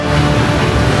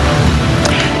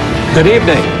Good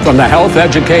evening from the Health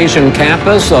Education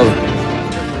campus of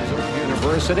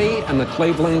University and the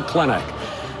Cleveland Clinic.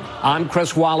 I'm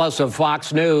Chris Wallace of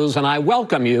Fox News, and I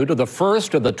welcome you to the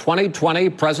first of the 2020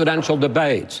 presidential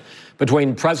debates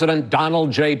between President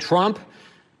Donald J. Trump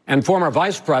and former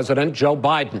Vice President Joe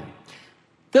Biden.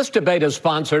 This debate is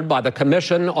sponsored by the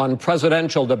Commission on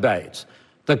Presidential Debates.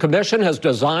 The commission has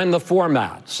designed the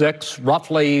format, 6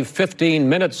 roughly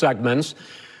 15-minute segments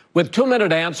with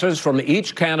 2-minute answers from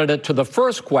each candidate to the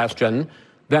first question,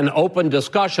 then open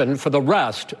discussion for the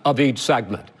rest of each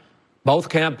segment. Both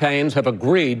campaigns have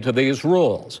agreed to these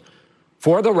rules.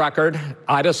 For the record,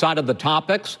 I decided the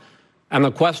topics and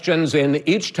the questions in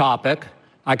each topic.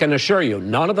 I can assure you,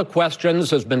 none of the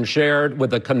questions has been shared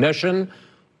with the commission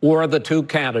or the two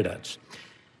candidates.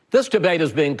 This debate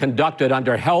is being conducted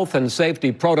under health and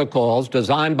safety protocols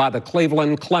designed by the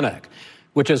Cleveland Clinic,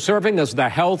 which is serving as the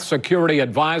health security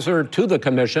advisor to the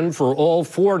commission for all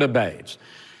 4 debates.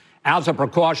 As a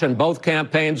precaution, both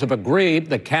campaigns have agreed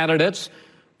the candidates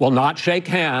will not shake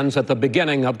hands at the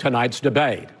beginning of tonight's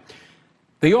debate.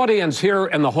 The audience here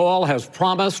in the hall has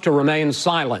promised to remain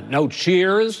silent. No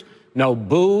cheers, no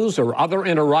boos or other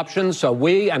interruptions, so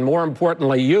we, and more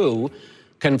importantly you,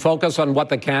 can focus on what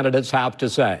the candidates have to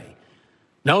say.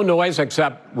 No noise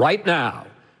except right now,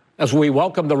 as we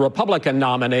welcome the Republican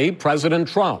nominee, President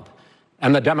Trump,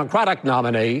 and the Democratic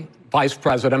nominee, Vice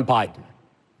President Biden.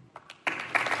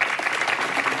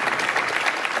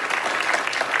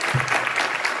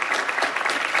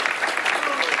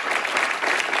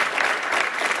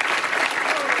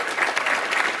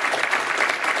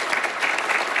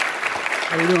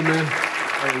 How you doing, man?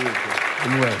 How are you?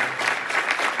 I'm well.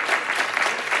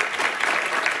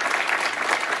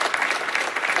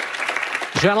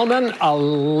 Gentlemen, a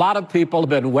lot of people have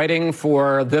been waiting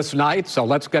for this night, so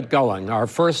let's get going. Our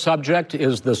first subject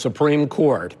is the Supreme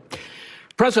Court.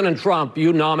 President Trump,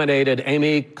 you nominated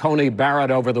Amy Coney Barrett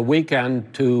over the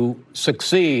weekend to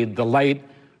succeed the late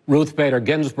Ruth Bader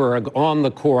Ginsburg on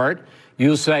the court.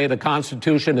 You say the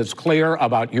Constitution is clear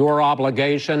about your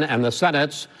obligation and the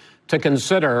Senate's to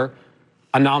consider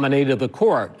a nominee to the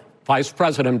court. Vice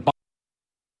President Biden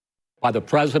by the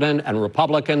president and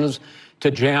Republicans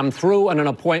to jam through on an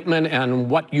appointment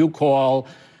and what you call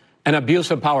an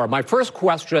abuse of power. My first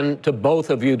question to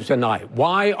both of you tonight,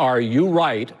 why are you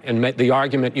right in the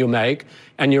argument you make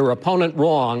and your opponent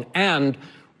wrong? And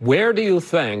where do you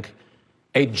think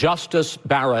a Justice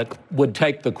Barrett would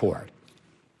take the court?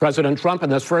 President Trump,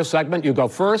 in this first segment, you go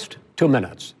first, 2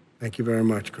 minutes. Thank you very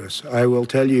much, Chris. I will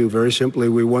tell you very simply,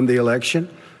 we won the election.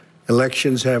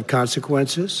 Elections have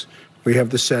consequences. We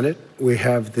have the Senate, we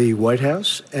have the White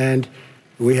House, and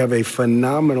we have a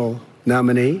phenomenal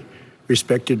nominee,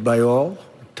 respected by all,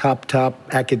 top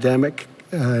academic,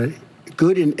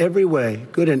 good in every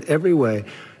way.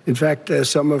 In fact,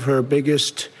 some of her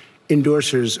biggest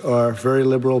endorsers are very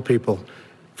liberal people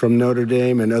from Notre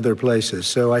Dame and other places.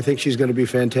 So I think she's going to be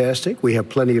fantastic. We have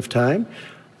plenty of time,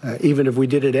 even if we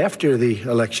did it after the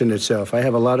election itself. I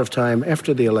have a lot of time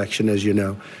after the election, as you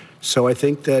know. So I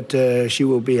think that she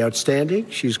will be outstanding.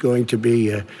 She's going to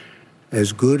be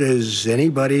as good as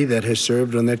anybody that has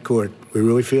served on that court. We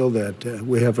really feel that.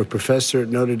 We have a professor at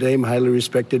Notre Dame, highly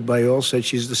respected by all, said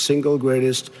she's the single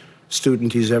greatest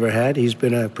student he's ever had. He's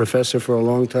been a professor for a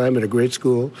long time at a great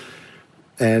school.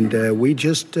 And we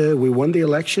won the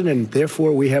election, and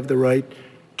therefore we have the right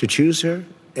to choose her.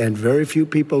 And very few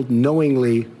people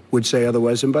knowingly would say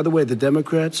otherwise. And by the way, the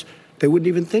Democrats, they wouldn't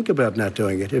even think about not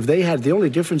doing it. If they had, the only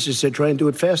difference is they'd try and do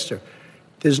it faster.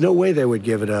 There's no way they would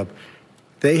give it up.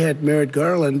 They had Merrick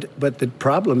Garland, but the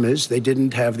problem is they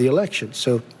didn't have the election,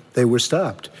 so they were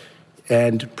stopped.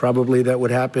 And probably that would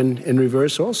happen in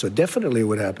reverse also. Definitely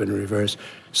would happen in reverse.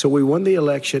 So we won the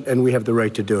election, and we have the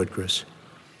right to do it, Chris.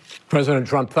 President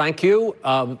Trump, thank you.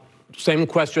 Same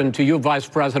question to you, Vice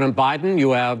President Biden.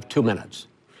 You have 2 minutes.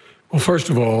 Well, first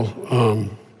of all,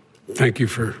 thank you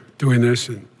for doing this,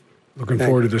 and looking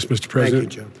forward to this, Mr.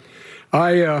 President. Thank you,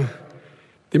 Joe.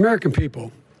 The American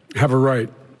people have a right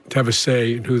to have a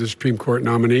say in who the Supreme Court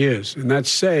nominee is. And that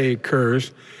say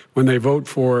occurs when they vote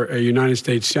for a United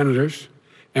States senators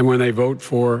and when they vote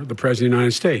for the President of the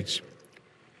United States.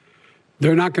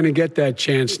 They're not going to get that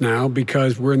chance now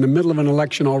because we're in the middle of an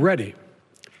election already.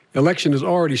 The election has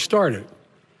already started.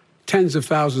 Tens of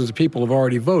thousands of people have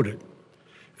already voted.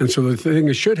 And so the thing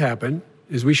that should happen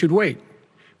is we should wait.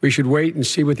 We should wait and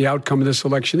see what the outcome of this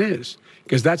election is,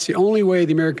 because that's the only way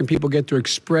the American people get to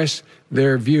express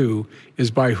their view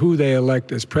is by who they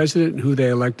elect as president and who they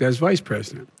elect as vice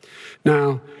president.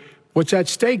 Now, what's at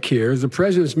stake here is the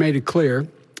president's made it clear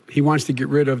he wants to get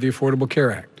rid of the Affordable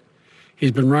Care Act.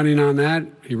 He's been running on that.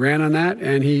 He ran on that,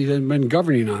 and he's been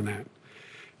governing on that.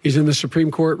 He's in the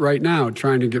Supreme Court right now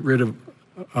trying to get rid of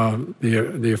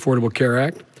the Affordable Care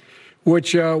Act,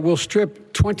 which will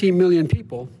strip 20 million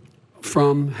people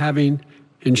from having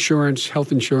insurance,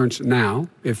 health insurance now,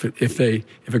 if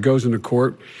it goes into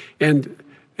court. And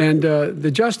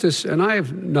the justice, and I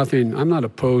have nothing, I'm not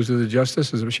opposed to the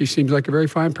justice. She seems like a very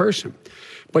fine person.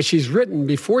 But she's written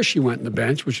before she went on the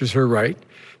bench, which is her right,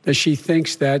 that she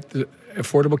thinks that the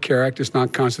Affordable Care Act is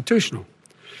not constitutional.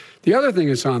 The other thing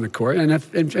that's on the court, and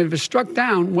if it's struck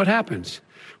down, what happens?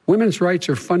 Women's rights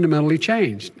are fundamentally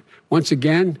changed. Once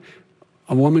again,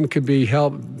 a woman could be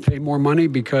held pay more money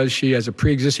because she has a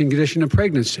pre-existing condition of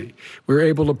pregnancy. They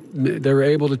were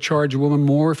able to charge a woman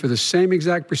more for the same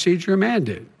exact procedure a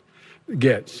man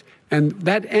gets. And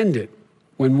that ended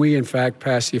when we, in fact,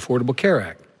 passed the Affordable Care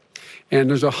Act. And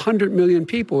there's 100 million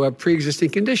people who have pre-existing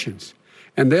conditions,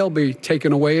 and they'll be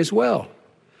taken away as well.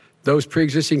 Those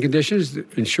pre-existing conditions, the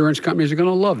insurance companies are going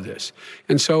to love this.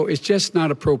 And so it's just not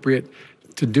appropriate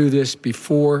to do this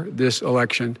before this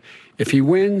election. If he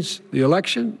wins the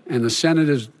election and the Senate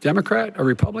is Democrat or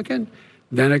Republican,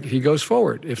 then he goes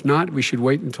forward. If not, we should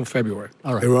wait until February.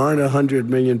 All right. There aren't 100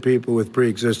 million people with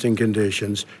pre-existing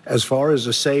conditions. As far as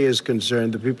the say is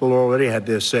concerned, the people already had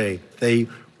their say.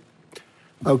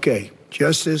 Okay,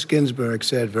 Justice Ginsburg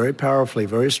said very powerfully,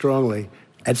 very strongly,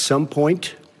 at some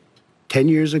point, 10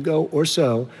 years ago or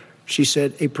so, she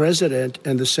said a president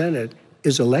and the Senate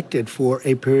is elected for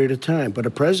a period of time, but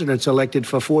a president's elected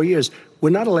for 4 years.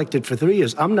 We're not elected for 3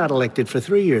 years. I'm not elected for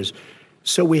 3 years.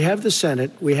 So we have the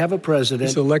Senate, we have a president.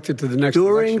 He's elected to the next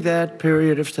election. During that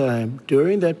period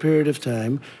of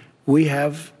time, we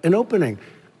have an opening.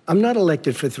 I'm not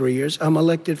elected for 3 years. I'm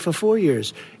elected for 4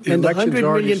 years. And the 100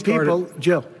 million people,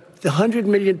 Joe, the 100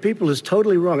 million people is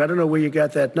totally wrong. I don't know where you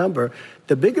got that number.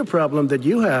 The bigger problem that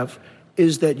you have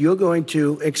is that you're going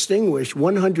to extinguish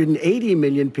 180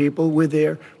 million people with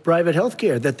their private health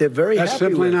care that they're very happy with. That's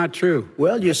simply not true.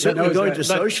 Well, you're certainly going to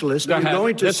socialist. You're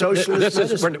going to socialist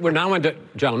medicine. We're now into,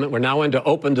 gentlemen, we're now into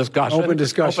open discussion. Open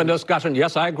discussion. Open discussion.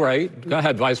 Yes, I agree. Go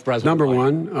ahead, Vice President. Number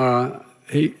one,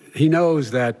 he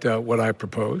knows that what I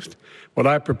proposed. What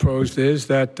I proposed is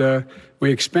that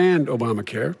we expand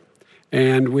Obamacare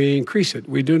and we increase it.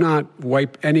 We do not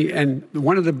wipe any. And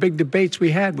one of the big debates we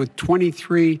had with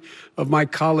 23 of my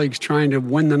colleagues trying to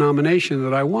win the nomination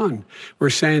that I won were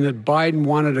saying that Biden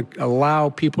wanted to allow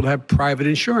people to have private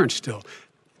insurance still.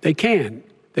 They can.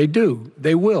 They do.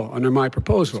 They will under my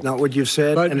proposal. It's not what you've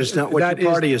said, and it's not what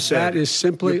your party has said. That is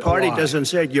simply your party a lie. Doesn't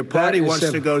say it. Your party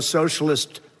wants to go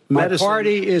socialist medicine. My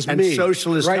party is and me.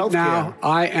 Socialist right healthcare. Now,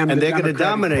 I am and the they're going to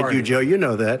dominate party. you, Joe. You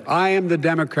know that. I am the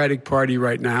Democratic Party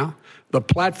right now. The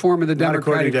platform of the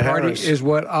Democratic Party is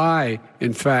what I,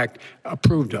 in fact,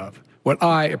 approved of. What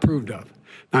I approved of.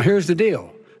 Now, here's the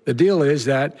deal. The deal is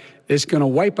that it's going to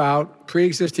wipe out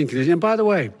pre-existing conditions. And by the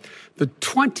way, the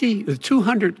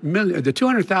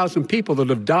 200,000 people that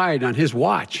have died on his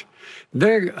watch,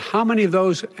 how many of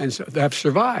those have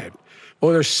survived?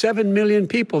 Well, there's 7 million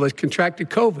people that contracted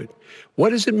COVID. What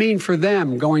does it mean for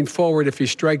them going forward if you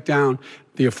strike down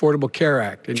the Affordable Care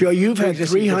Act? Joe, you've had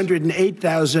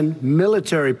 308,000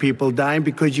 military people dying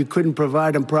because you couldn't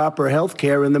provide them proper health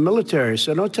care in the military.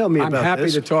 So don't tell me about this. I'm happy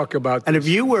to talk about this. And if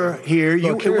you were here,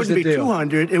 it wouldn't be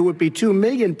 200. It would be 2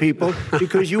 million people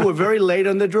because you were very late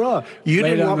on the draw. You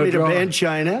didn't want me to ban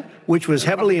China, which was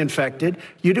heavily infected.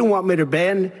 You didn't want me to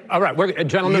ban all right,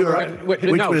 gentlemen, Europe, which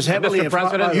was heavily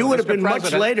infected. You would have been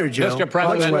much later, Joe. Mr.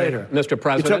 President, much later. Mr.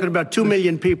 President. You're talking about 2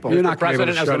 million people. You're not Mr.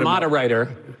 President, as the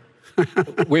moderator,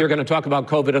 we are going to talk about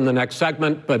COVID in the next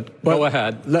segment, but go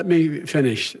ahead. Let me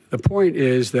finish. The point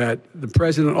is that the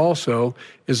president also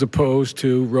is opposed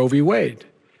to Roe v. Wade.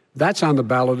 That's on the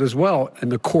ballot as well in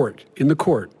the court.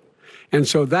 And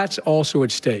so that's also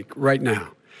at stake right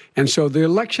now. And so the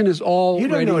election is already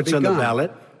begun. You don't know it's on the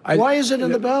ballot. Why is it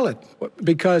on the ballot?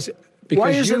 Because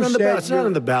why is it on the ballot? It's not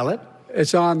on the ballot.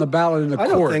 It's on the ballot in the court.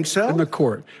 I don't think so. In the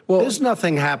court. Well, there's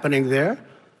nothing happening there.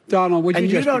 Donald, would you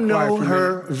just don't know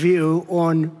her view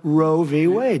on Roe v.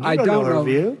 Wade. You don't know her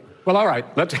view. Well, all right.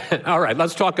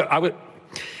 Let's talk.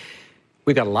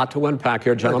 We got a lot to unpack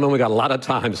here, gentlemen. We got a lot of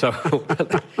time. So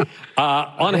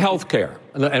on health care,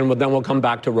 and then we'll come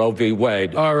back to Roe v.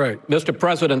 Wade. All right. Mr.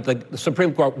 President, the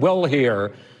Supreme Court will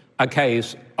hear a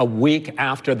case a week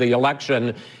after the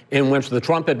election in which the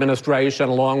Trump administration,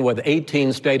 along with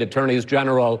 18 state attorneys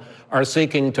general, are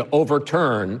seeking to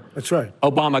overturn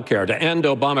Obamacare, to end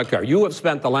Obamacare. You have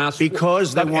spent the last...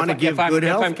 Because they want to give good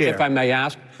health care. If I may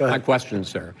ask my question,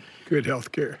 sir. Good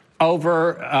health care.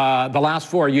 Over the last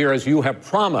 4 years, you have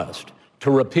promised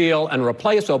to repeal and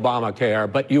replace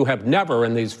Obamacare, but you have never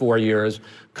in these 4 years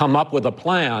come up with a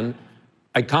plan,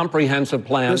 a comprehensive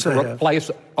plan to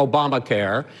replace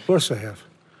Obamacare. Of course I have.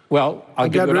 Well, I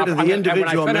got rid of the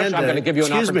individual mandate. I'm going to give you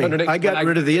an opportunity. I got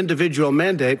rid of the individual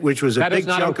mandate, which was a big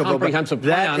chunk of Obamacare.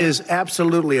 That is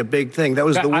absolutely a big thing. That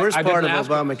was the worst part of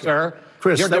Obamacare. Sir,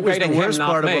 Chris, that was the worst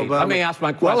part of Obamacare. Let me ask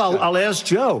my question. Well, I'll ask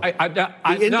Joe.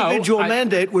 The individual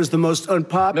mandate was the most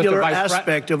unpopular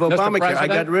aspect of Obamacare. I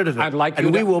got rid of it. I'd like you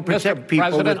and we will protect people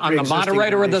with President, I'm the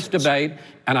moderator of this conditions. debate,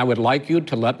 and I would like you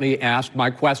to let me ask my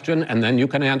question, and then you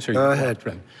can answer your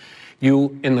question.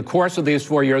 You, in the course of these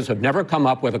 4 years, have never come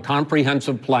up with a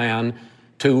comprehensive plan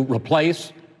to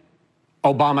replace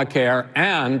Obamacare,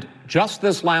 and just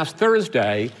this last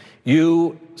Thursday,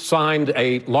 you signed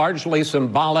a largely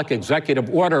symbolic executive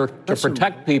order to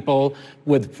protect people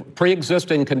with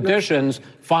pre-existing conditions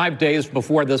 5 days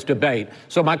before this debate.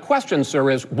 So my question,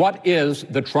 sir, is what is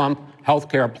the Trump health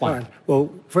care plan? Right.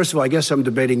 Well, first of all, I guess I'm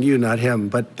debating you, not him,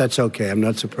 but that's okay. I'm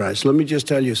not surprised. Let me just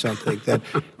tell you something, that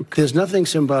there's nothing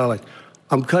symbolic.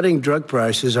 I'm cutting drug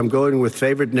prices. I'm going with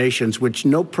favored nations, which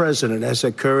no president has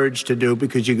the courage to do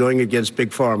because you're going against Big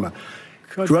Pharma.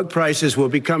 Drug prices will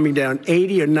be coming down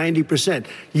 80 or 90%.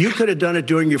 You could have done it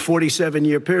during your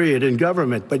 47-year period in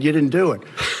government, but you didn't do it.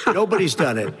 Nobody's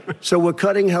done it. So we're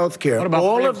cutting health care.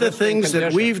 All of the things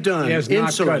that we've done,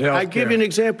 insulin. I give you an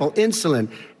example.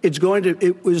 Insulin.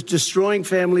 It was destroying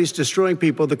families, destroying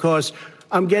people. The cost.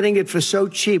 I'm getting it for so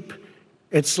cheap.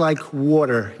 It's like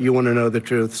water, you want to know the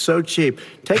truth. So cheap.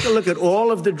 Take a look at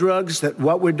all of the drugs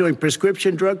what we're doing,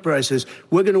 prescription drug prices.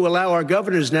 We're going to allow our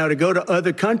governors now to go to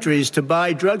other countries to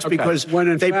buy drugs because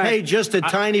they pay just a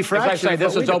tiny fraction. As I say,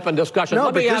 this is open discussion. No,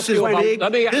 let me ask you about,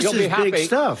 this is big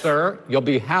stuff. Sir, you'll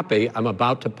be happy. I'm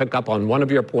about to pick up on one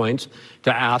of your points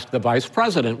to ask the vice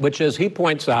president, which is he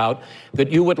points out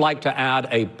that you would like to add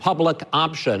a public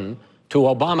option to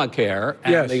Obamacare,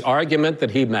 and the argument that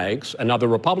he makes and other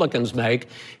Republicans make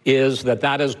is that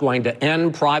that is going to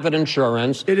end private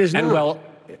insurance. It is and not. Well,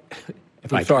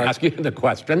 if I can ask you the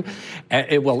question,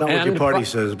 it will not end. What your party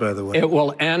says, by the way. It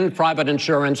will end private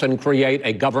insurance and create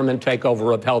a government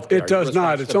takeover of health care. It does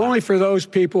not. It's only for those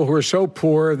people who are so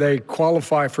poor they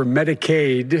qualify for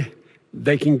Medicaid.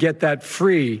 They can get that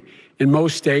free in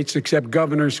most states, except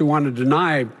governors who want to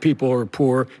deny people who are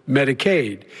poor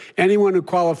Medicaid. Anyone who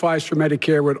qualifies for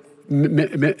Medicaid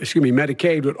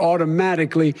would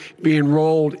automatically be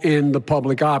enrolled in the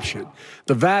public option.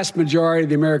 The vast majority of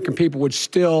the American people would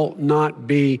still not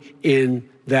be in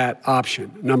that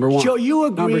option, number one. Joe, you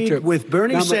agreed with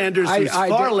Bernie Sanders, who's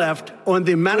far left, on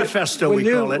the manifesto, we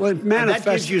call it, and that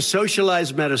gives you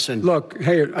socialized medicine. Look,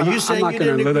 hey, I'm not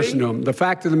going to listen to him. The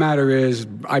fact of the matter is,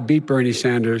 I beat Bernie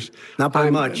Sanders. Not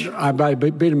by much. I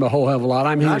beat him a whole hell of a lot.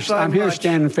 I'm here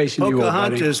standing facing you,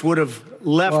 Pocahontas would have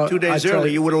left 2 days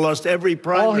early. You would have lost every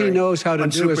primary. All he knows how to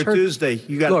do is Super Tuesday.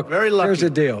 You got very lucky. Here's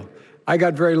the deal. I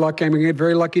got very lucky. I'm going to get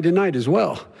very lucky tonight as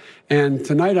well. And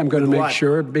tonight I'm going to make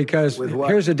sure, because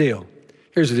here's the deal.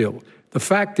 Here's the deal. The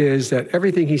fact is that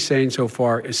everything he's saying so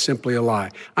far is simply a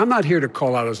lie. I'm not here to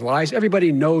call out his lies.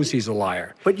 Everybody knows he's a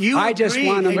liar. But I just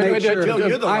want to make sure. Joe,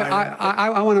 you're the liar.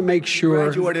 I want to make sure.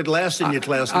 You graduated last in your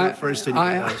class, not first in your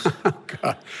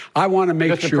class. I want to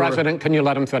make sure. Mr. President, can you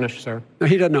let him finish, sir? No,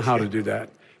 he doesn't know how to do that.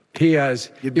 He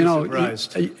has, You'd be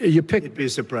surprised. You pick You'd be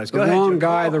surprised. the wrong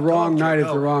guy, the wrong night at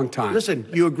the wrong time. Listen,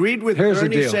 you agreed with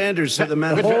Bernie Sanders to the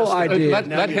manifesto. The whole idea.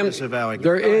 Let him.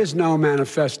 There is no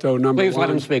manifesto, number one. Please let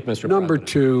him speak, Mr. Number President.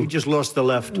 two. You just lost the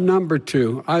left. Number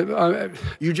two.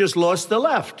 You just lost the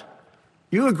left.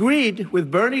 You agreed with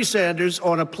Bernie Sanders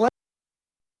on a plan.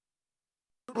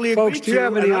 Folks, do you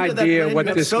have any idea what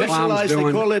this clown's doing?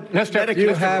 They call it Do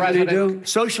you have any idea?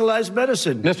 Socialized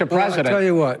medicine. Mr. President. I'll tell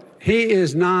you what, he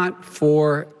is not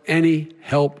for any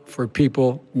help for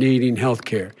people needing health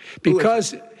care.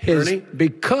 Because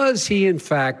he, in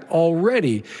fact,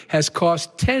 already has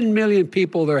cost 10 million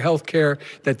people their health care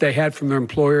that they had from their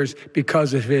employers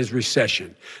because of his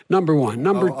recession. Number one.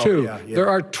 Number two, there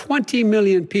are 20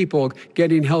 million people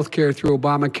getting health care through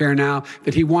Obamacare now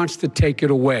that he wants to take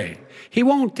it away. He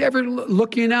won't ever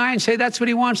look you in the eye and say that's what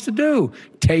he wants to do.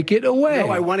 Take it away. No,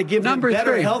 I want to give them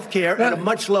better health care at a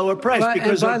much lower price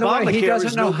because Obamacare he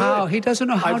doesn't know how. He doesn't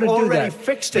know how to do that. I've already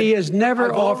fixed it. He has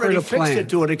never offered a plan. Fixed it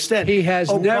to an extent. He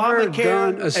has never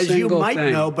done a single thing. As you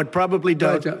might know, but probably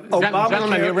don't.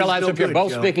 Gentlemen, you realize if you're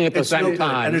both speaking at the same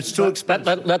time, and it's too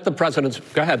expensive. Let the president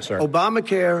go ahead, sir.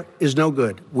 Obamacare is no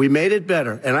good. We made it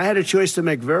better, and I had a choice to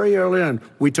make very early on.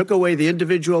 We took away the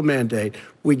individual mandate.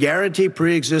 We guarantee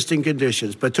pre-existing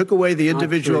conditions, but took away the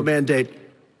individual mandate.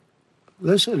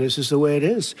 Listen, this is the way it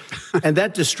is. And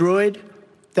that destroyed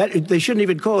That they shouldn't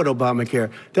even call it Obamacare.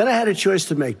 Then I had a choice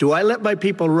to make. Do I let my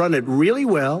people run it really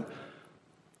well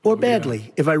or badly?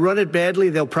 Yeah. If I run it badly,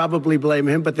 they'll probably blame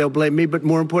him, but they'll blame me. But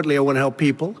more importantly, I want to help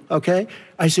people, okay?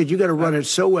 I said, you got to run it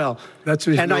so well. That's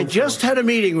what and I just had a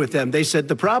meeting with them. They said,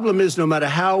 the problem is no matter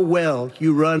how well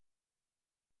you run,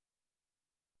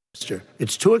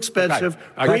 it's too expensive,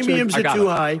 premiums are too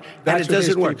high, and it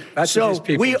doesn't work. So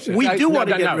we do want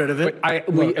to get rid of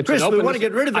it. Chris, we want to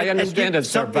get rid of it. I understand it,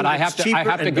 sir, but I have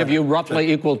to give you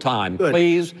roughly equal time.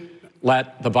 Please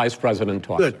let the Vice President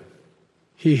talk. Good.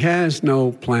 He has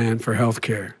no plan for health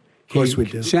care. Of course we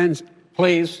do.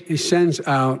 He sends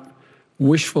out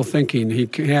wishful thinking. He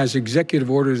has executive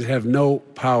orders that have no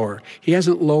power. He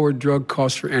hasn't lowered drug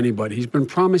costs for anybody. He's been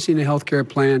promising a health care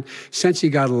plan since he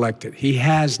got elected. He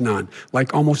has none,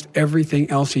 like almost everything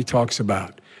else he talks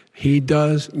about. He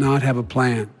does not have a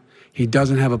plan. He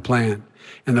doesn't have a plan.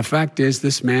 And the fact is,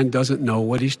 this man doesn't know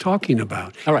what he's talking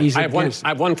about. All right, I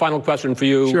have one final question for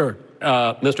you, sure.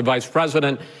 Mr. Vice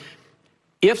President.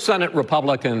 If Senate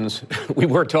Republicans, we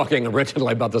were talking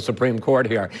originally about the Supreme Court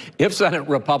here, if Senate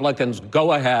Republicans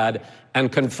go ahead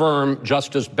and confirm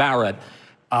Justice Barrett,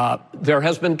 there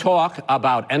has been talk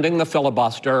about ending the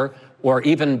filibuster or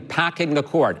even packing the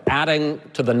court, adding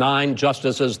to the 9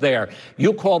 justices there.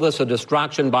 You call this a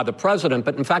distraction by the president,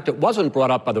 but in fact, it wasn't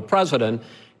brought up by the president.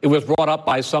 It was brought up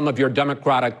by some of your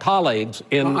Democratic colleagues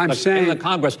in the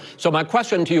Congress. So my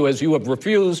question to you is, you have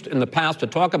refused in the past to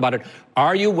talk about it.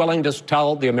 Are you willing to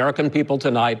tell the American people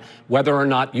tonight whether or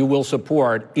not you will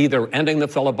support either ending the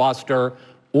filibuster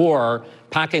or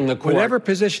packing the court? Whatever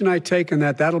position I take on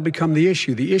that, that'll become the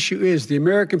issue. The issue is the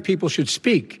American people should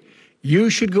speak.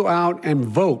 You should go out and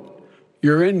vote.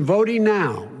 You're in voting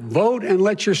now. Vote and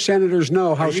let your senators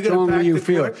know how strongly you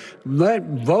feel.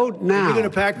 Vote now. Are you going to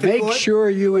pack the court? Make sure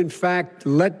you, in fact,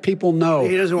 let people know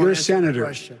you're a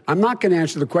senator. I'm not going to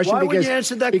answer the question. Why would you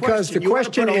answer that because question? The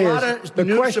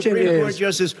question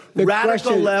is,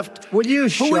 radical left. Will you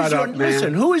shut up, man?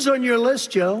 Listen, who is on your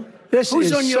list, Joe?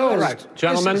 Who's on your list? Right.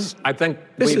 Gentlemen, I think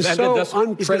we've ended this.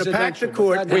 He's going to pack the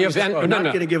court.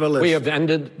 We have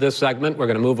ended this segment. We're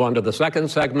going to move on to the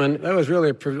second segment. That was really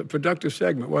a productive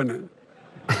segment, wasn't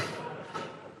it?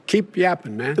 Keep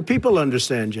yapping, man. The people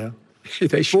understand, Joe.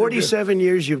 They sure 47 do.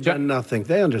 years you've done nothing.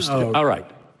 They understand. All right.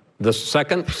 The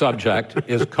second subject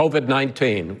is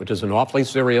COVID-19, which is an awfully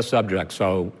serious subject.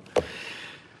 So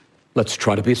let's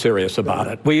try to be serious about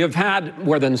it. We have had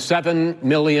more than 7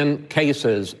 million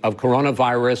cases of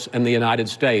coronavirus in the United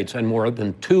States, and more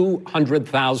than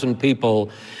 200,000 people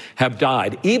have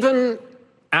died. Even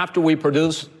after we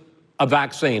produce a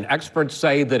vaccine, experts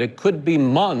say that it could be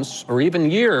months or even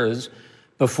years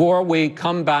before we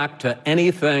come back to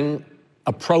anything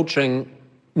approaching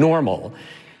normal.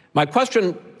 My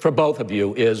question for both of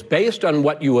you is, based on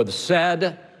what you have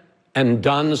said and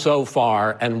done so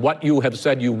far, and what you have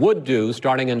said you would do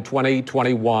starting in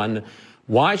 2021,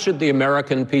 why should the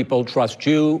American people trust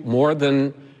you more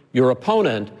than your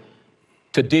opponent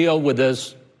to deal with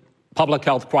this public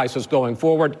health crisis going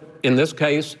forward? In this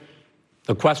case,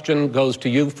 the question goes to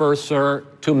you first, sir.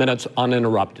 2 minutes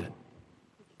uninterrupted.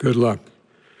 Good luck.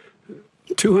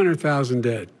 200,000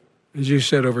 dead. As you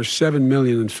said, over 7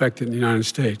 million infected in the United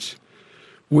States.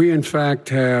 We, in fact,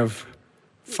 have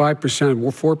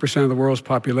 4% of the world's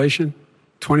population,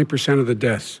 20% of the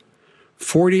deaths.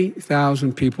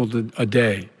 40,000 people a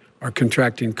day are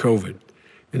contracting COVID.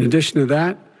 In addition to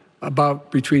that,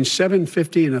 about between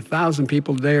 750 and 1,000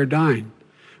 people a day are dying.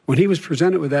 When he was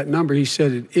presented with that number, he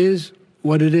said, it is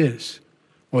what it is.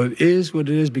 Well, it is what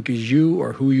it is because you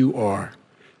are who you are.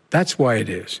 That's why it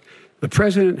is. The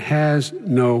president has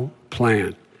no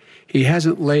plan. He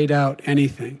hasn't laid out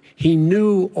anything. He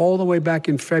knew all the way back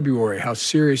in February how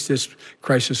serious this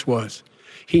crisis was.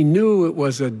 He knew it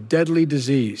was a deadly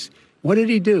disease. What did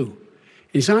he do?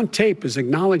 He's on tape as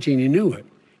acknowledging he knew it.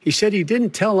 He said he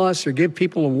didn't tell us or give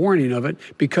people a warning of it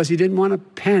because he didn't want to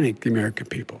panic the American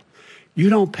people. You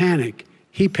don't panic.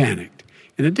 He panicked.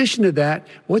 In addition to that,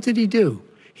 what did he do?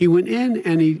 He went in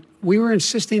and we were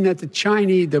insisting that the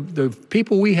Chinese, the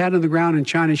people we had on the ground in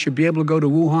China should be able to go to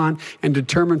Wuhan and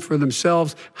determine for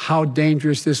themselves how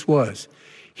dangerous this was.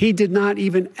 He did not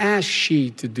even ask Xi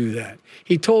to do that.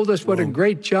 He told us what a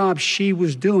great job Xi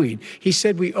was doing. He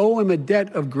said we owe him a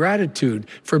debt of gratitude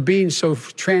for being so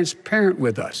transparent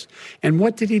with us. And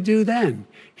what did he do then?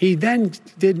 He then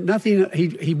did nothing.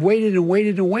 He waited and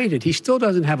waited and waited. He still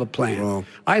doesn't have a plan. Wrong.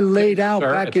 I laid out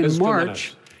back in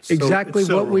March exactly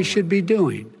what we should be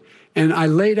doing. And I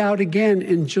laid out again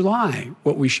in July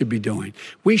what we should be doing.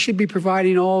 We should be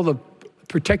providing all the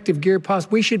protective gear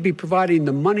possible. We should be providing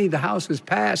the money the House has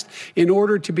passed in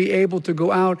order to be able to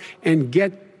go out and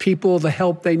get people the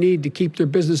help they need to keep their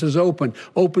businesses open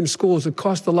schools. It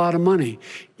costs a lot of money.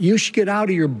 You should get out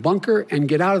of your bunker and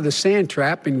get out of the sand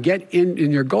trap and get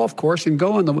in your golf course and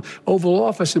go in the Oval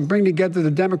Office and bring together the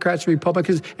Democrats and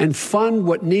Republicans and fund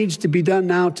what needs to be done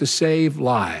now to save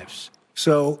lives.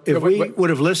 So if we would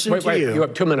have listened to you. You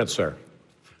have 2 minutes, sir.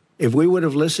 If we would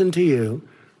have listened to you,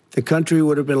 the country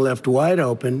would have been left wide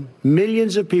open.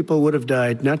 Millions of people would have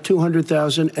died, not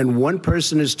 200,000. And one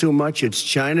person is too much. It's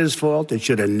China's fault. It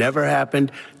should have never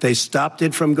happened. They stopped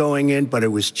it from going in, but it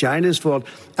was China's fault.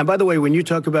 And by the way, when you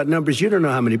talk about numbers, you don't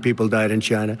know how many people died in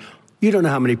China. You don't know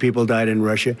how many people died in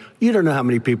Russia. You don't know how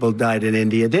many people died in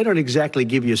India. They don't exactly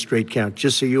give you a straight count,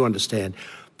 just so you understand.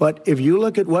 But if you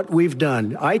look at what we've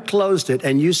done, I closed it,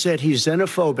 and you said he's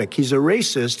xenophobic. He's a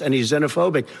racist, and he's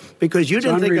xenophobic because you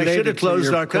didn't think I should have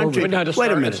closed our country. Wait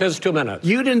a minute. It's his 2 minutes.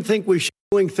 You didn't think we should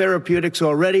be doing therapeutics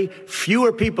already.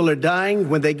 Fewer people are dying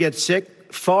when they get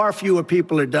sick. Far fewer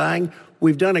people are dying.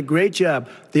 We've done a great job.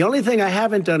 The only thing I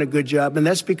haven't done a good job, and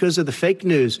that's because of the fake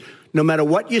news. No matter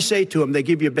what you say to them, they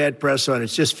give you bad press on it.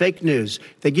 It's just fake news.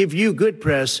 They give you good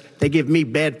press. They give me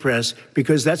bad press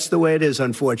because that's the way it is,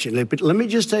 unfortunately. But let me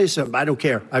just tell you something. I don't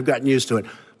care. I've gotten used to it.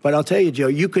 But I'll tell you, Joe,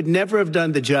 you could never have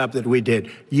done the job that we did.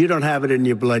 You don't have it in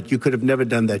your blood. You could have never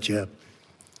done that job.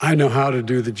 I know how to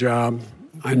do the job.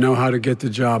 I know how to get the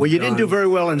job done. Well, you didn't do very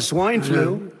well in swine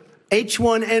flu.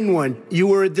 H1N1, you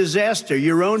were a disaster.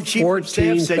 Your own chief of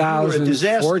staff said you were a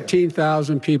disaster.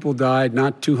 14,000 people died,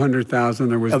 not 200,000.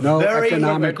 There was no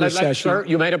economic recession. Sir,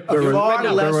 you made a there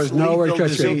was no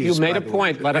recession. You made a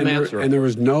point. Let him answer. And there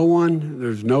was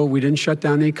we didn't shut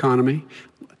down the economy.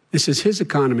 This is his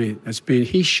economy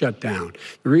he's shut down.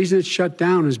 The reason it's shut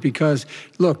down is because,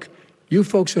 look, you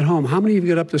folks at home, how many of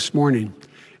you got up this morning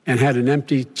and had an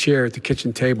empty chair at the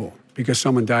kitchen table because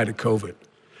someone died of COVID?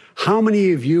 How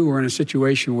many of you were in a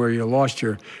situation where you lost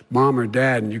your mom or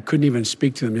dad and you couldn't even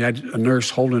speak to them? You had a nurse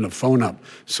holding a phone up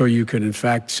so you could, in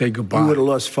fact, say goodbye. You would have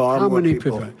lost far more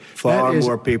people. Far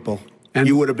more people. And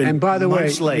you would have been. And by the way,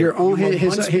 his own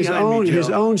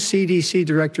CDC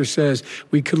director says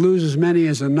we could lose as many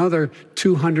as another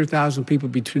 200,000 people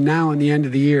between now and the end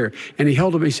of the year. And he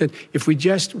held up. He said, if we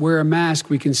just wear a mask,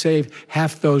 we can save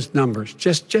half those numbers.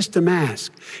 Just a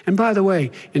mask. And by the way,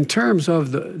 in terms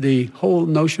of the whole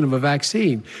notion of a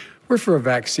vaccine. We're for a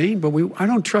vaccine, but I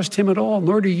don't trust him at all,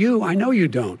 nor do you. I know you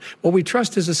don't. What we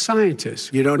trust is a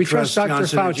scientist. You don't we trust Dr.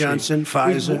 Johnson Fauci. Johnson,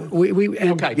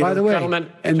 Pfizer? Okay, by the way,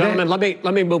 gentlemen,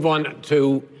 let me move on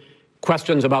to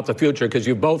questions about the future, because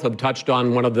you both have touched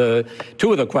on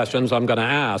two of the questions I'm going to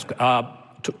ask.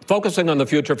 Focusing on the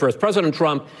future first, President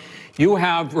Trump, you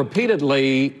have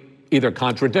repeatedly either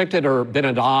contradicted or been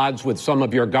at odds with some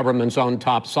of your government's own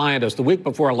top scientists. The week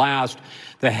before last,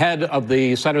 the head of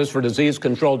the Centers for Disease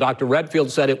Control, Dr.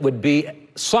 Redfield, said it would be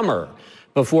summer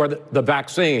before the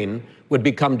vaccine would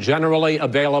become generally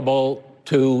available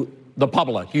to the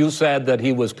public. You said that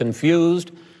he was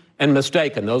confused and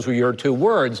mistaken. Those were your two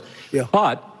words. Yeah.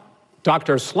 But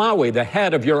Dr. Slaoui, the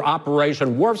head of your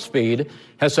Operation Warp Speed,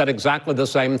 has said exactly the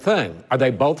same thing. Are they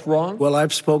both wrong? Well,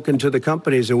 I've spoken to the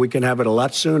companies, and we can have it a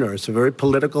lot sooner. It's a very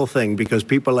political thing because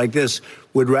people like this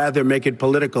would rather make it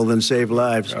political than save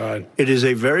lives. God. It is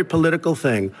a very political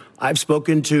thing. I've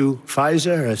spoken to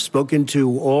Pfizer. I've spoken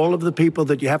to all of the people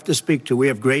that you have to speak to. We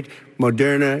have great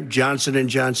Moderna, Johnson &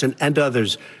 Johnson, and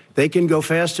others. They can go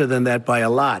faster than that by a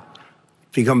lot.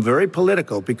 Become very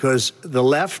political because the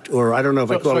left, or I don't know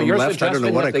if I call them left, I don't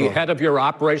know what I call them. The head of your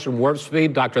Operation Warp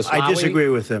Speed, Dr. Slaoui? I disagree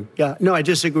with him. Yeah, no, I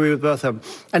disagree with both of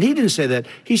them. And he didn't say that.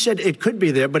 He said it could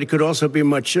be there, but it could also be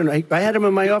much sooner. I had him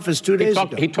in my office 2 days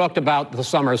ago. He talked about the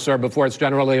summer, sir, before it's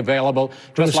generally available.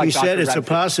 Just like he said it's a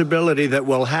possibility that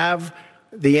we'll have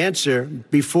the answer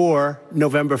before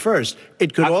November 1st.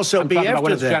 It could also be after that.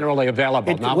 When it's generally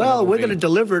available. Well, we're going to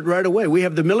deliver it right away. We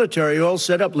have the military all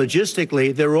set up.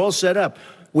 Logistically, they're all set up.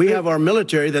 We have our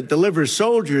military that delivers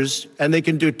soldiers, and they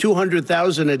can do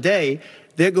 200,000 a day.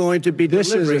 They're going to be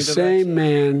delivering. This is the same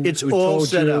man it's who all told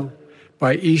set you up.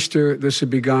 By Easter this would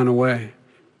be gone away.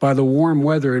 By the warm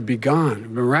weather it'd be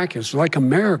gone. Miraculous, like a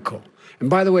miracle. And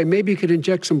by the way, maybe you could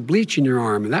inject some bleach in your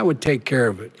arm, and that would take care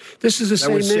of it. This is the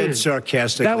same man. That was said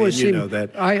sarcastically, and you know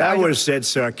that. That was said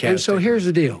sarcastically. And so here's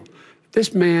the deal.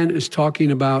 This man is talking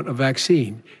about a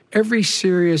vaccine. Every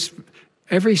serious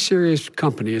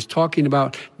company is talking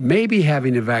about maybe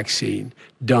having a vaccine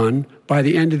done by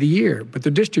the end of the year. But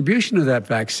the distribution of that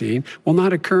vaccine will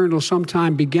not occur until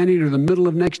sometime beginning or the middle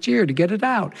of next year to get it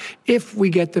out, if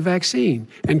we get the vaccine.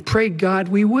 And pray God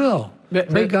we will.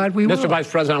 Thank God we will. Mr. Vice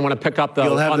President, I want to pick up, though.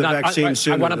 You'll have on the that. vaccine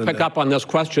sooner I want to than pick that. up on this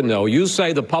question, though. You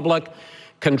say the public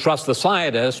can trust the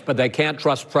scientists, but they can't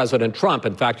trust President Trump.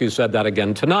 In fact, you said that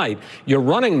again tonight. Your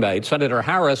running mate, Senator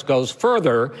Harris, goes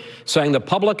further, saying the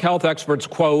public health experts,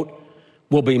 quote,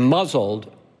 will be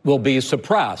muzzled, will be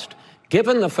suppressed.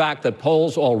 Given the fact that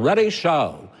polls already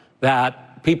show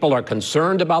that people are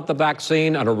concerned about the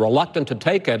vaccine and are reluctant to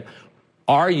take it,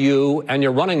 are you and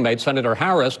your running mate, Senator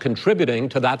Harris, contributing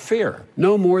to that fear?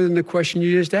 No more than the question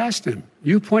you just asked him.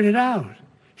 You pointed out.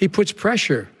 He puts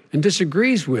pressure and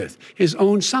disagrees with his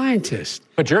own scientists.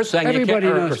 But you're saying Everybody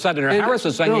you can't, knows. or Senator Harris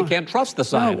is saying you can't trust the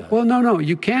scientists. No,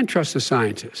 you can trust the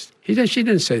scientists. She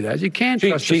didn't say that. You can't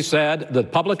trust She said the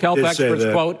public health Did say experts,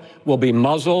 that. quote, will be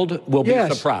muzzled, will be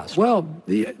suppressed. Well,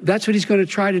 that's what he's going to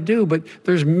try to do, but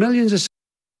there's millions of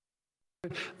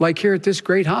like here at this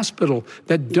great hospital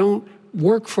that don't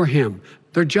work for him.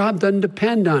 Their job doesn't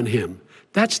depend on him.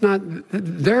 That's not,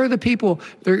 they're the people,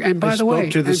 and by the way. I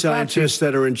spoke to the scientists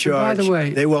that are in charge. By the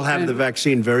way. They will have the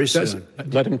vaccine very soon.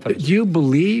 Let him finish. Do you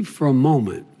believe for a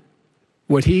moment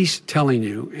what he's telling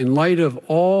you in light of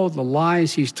all the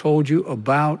lies he's told you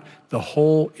about the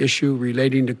whole issue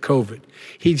relating to COVID?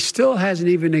 He still hasn't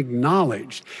even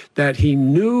acknowledged that he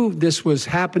knew this was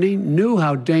happening, knew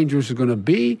how dangerous it was going to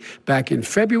be back in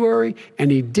February, and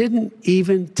he didn't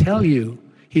even tell you.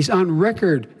 He's on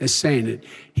record as saying it.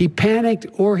 He panicked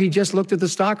or he just looked at the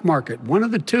stock market. One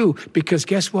of the two, because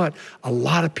guess what? A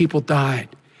lot of people died,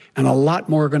 and a lot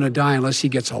more are going to die unless he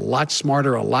gets a lot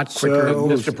smarter, a lot quicker. So,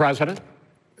 Mr. President?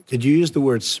 Did you use the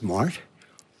word smart?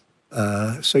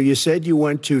 So you said you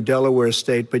went to Delaware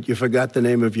State, but you forgot the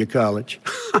name of your college.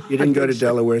 You didn't go to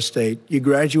Delaware State. You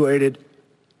graduated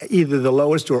either the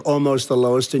lowest or almost the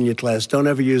lowest in your class. Don't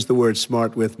ever use the word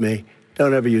smart with me.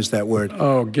 Don't ever use that word.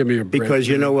 Oh, give me a break. Because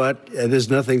you know what? There's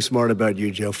nothing smart about you,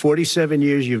 Joe. 47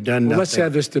 years, you've done nothing. Let's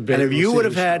have this debate. And if you would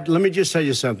have had, let me just tell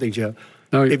you something, Joe.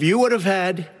 No, if you would have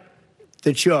had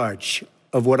the charge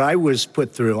of what I was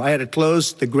put through, I had to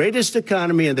close the greatest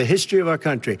economy in the history of our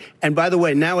country. And by the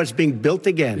way, now it's being built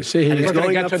again. You see, and it's We're going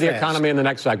to going get up to the fast. economy in the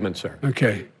next segment, sir.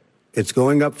 Okay. It's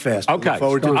going up fast. I Okay. look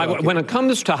forward to talking. When it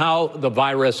comes to how the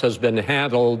virus has been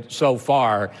handled so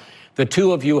far, the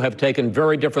two of you have taken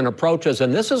very different approaches,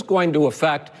 and this is going to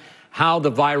affect how the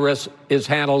virus is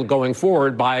handled going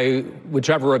forward by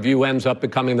whichever of you ends up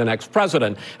becoming the next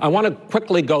president. I want to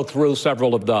quickly go through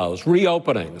several of those.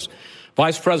 Reopenings.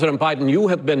 Vice President Biden, you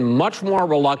have been much more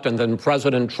reluctant than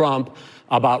President Trump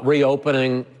about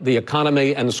reopening the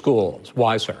economy and schools.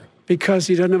 Why, sir? Because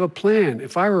he doesn't have a plan.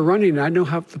 If I were running, I'd know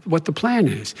what the plan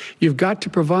is. You've got to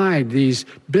provide these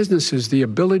businesses the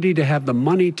ability to have the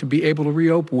money to be able to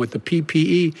reopen with the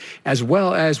PPE as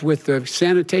well as with the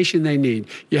sanitation they need.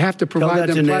 You have to provide Tell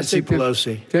that them to Nancy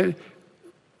plastic. Pelosi.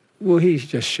 Well, he's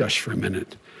just shush for a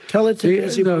minute. Tell it to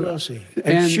Nancy Pelosi.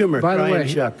 And Schumer, by the Brian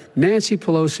way, Chuck. Nancy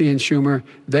Pelosi and Schumer,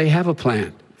 they have a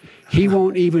plan. He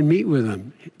won't even meet with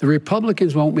them. The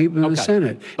Republicans won't meet with the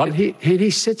Senate. And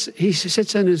he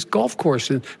sits on his golf course.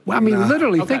 And well, I mean,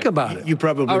 literally, think about it. You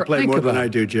probably play more than I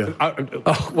do, Joe.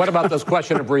 What about this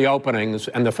question of reopenings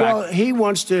and the fact... Well, he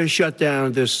wants to shut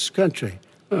down this country.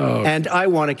 And I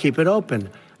want to keep it open.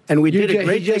 And we did a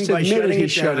great thing by shutting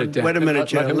it down. Wait a minute,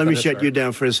 Joe. Let me shut you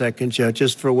down for a second, Joe,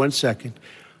 just for 1 second.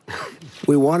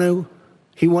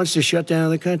 He wants to shut down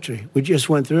the country. We just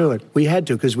went through it. We had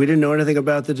to because we didn't know anything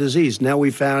about the disease. Now we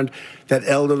found that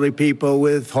elderly people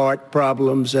with heart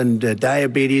problems and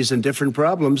diabetes and different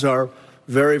problems are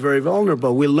very, very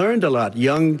vulnerable. We learned a lot.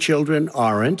 Young children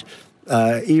aren't.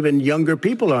 Even younger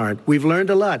people aren't. We've learned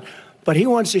a lot. But he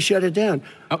wants to shut it down.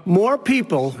 More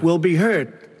people will be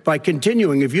hurt by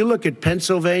continuing. If you look at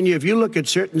Pennsylvania, if you look at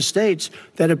certain states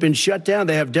that have been shut down,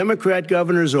 they have Democrat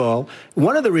governors all.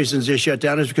 One of the reasons they're shut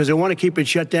down is because they want to keep it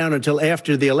shut down until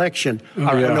after the election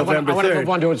on November 3rd. I want to move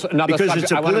on to another because subject.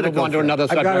 it's a I want to move on to another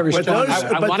subject.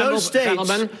 But those states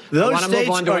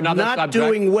are not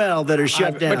doing well that are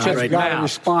shut down right now.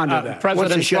 Respond to that.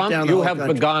 President Trump, you have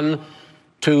begun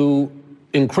to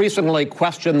increasingly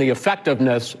question the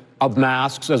effectiveness of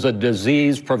masks as a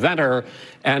disease preventer.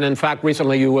 And in fact,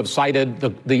 recently you have cited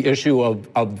the issue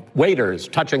of waiters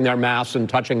touching their masks and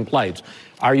touching plates.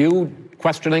 Are you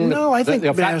questioning No, I think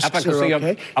the masks efficacy are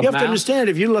okay. of You have masks? to understand,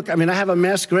 if you look, I mean, I have a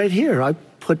mask right here. I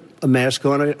put a mask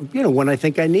on, when I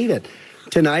think I need it.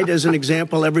 Tonight, as an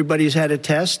example, everybody's had a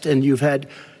test, and you've had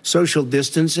social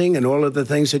distancing and all of the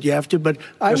things that you have to. But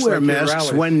I wear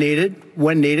masks when needed.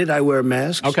 When needed, I wear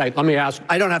masks. Okay, let me ask.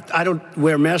 I don't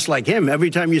wear masks like him. Every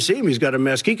time you see him, he's got a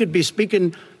mask. He could be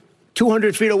speaking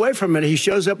 200 feet away from it. He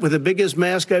shows up with the biggest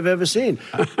mask I've ever seen.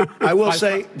 I will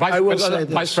say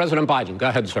this. Vice President Biden, go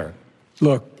ahead, sir.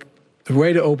 Look, The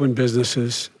way to open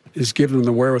businesses is give them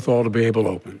the wherewithal to be able to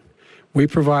open. We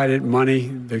provided money.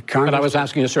 The Congress, but I was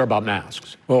asking you, sir, about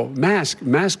masks. Well,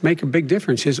 masks make a big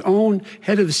difference. His own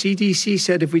head of the CDC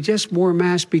said if we just wore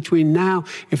masks between now,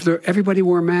 everybody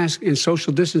wore masks in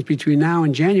social distance between now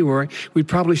and January, we'd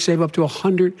probably save up to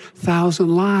 100,000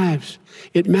 lives.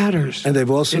 It matters. And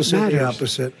they've also said the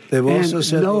opposite. They've also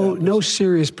said no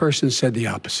serious person said the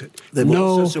opposite. They've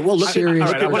also said, well, look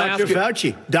serious. at Dr.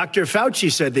 Fauci. Dr.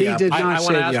 Fauci said the opposite. He did not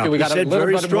say the opposite. We got a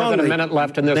little bit more than a minute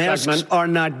left in this masks segment. Masks are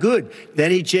not good.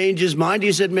 Then he changed his mind.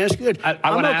 He said masks are good.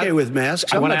 I'm okay with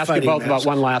masks. I want to ask you both about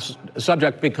one last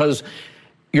subject, because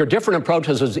your different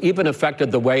approaches has even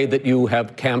affected the way that you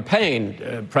have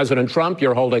campaigned. President Trump,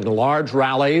 you're holding large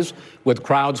rallies with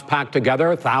crowds packed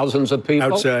together, thousands of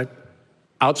people.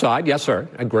 Outside, yes, sir,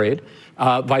 agreed.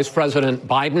 Vice President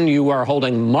Biden, you are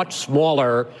holding much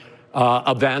smaller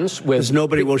events with... Because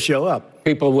nobody will show up.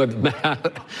 People with... Well,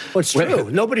 it's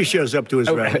true. Nobody shows up to his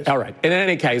rallies. All right. In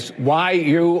any case, why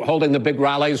you holding the big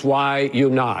rallies? Why you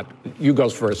not? You go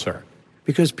first, sir.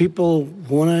 Because people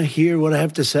want to hear what I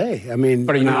have to say. I mean,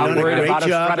 but are you not worried about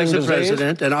job as a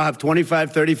president, and I'll have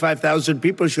 35,000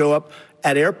 people show up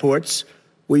at airports.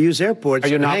 We use airports. Are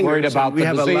you not worried about the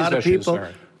disease issues? We have a lot of people.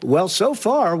 Sir? Well, so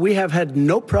far, we have had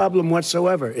no problem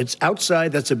whatsoever. It's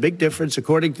outside. That's a big difference,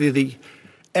 according to the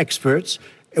experts.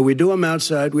 And we do them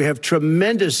outside. We have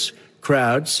tremendous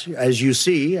crowds, as you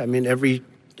see. I mean,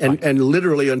 and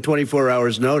literally on 24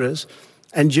 hours notice.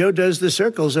 And Joe does the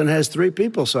circles and has 3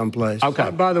 people someplace. Okay.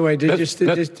 By the way, did you see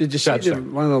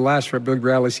one of the last big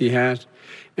rallies he had?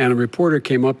 And a reporter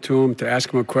came up to him to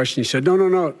ask him a question. He said,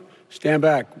 no, stand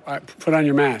back. Put on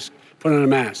your mask. Put on a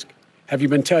mask. Have you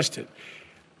been tested?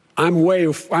 I'm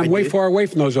way far away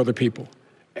from those other people.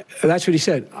 That's what he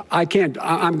said. I can't.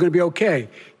 I'm going to be okay.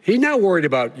 He's not worried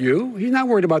about you. He's not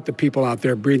worried about the people out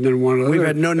there breathing in one another. We've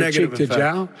had no negative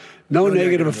effect. No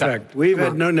negative effect. We've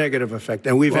had no negative effect.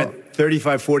 And we've had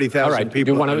 35,000, 40,000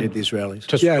 people at these rallies.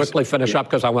 Just quickly finish up,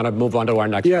 because I want to move on to our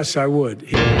next. Yes, I would.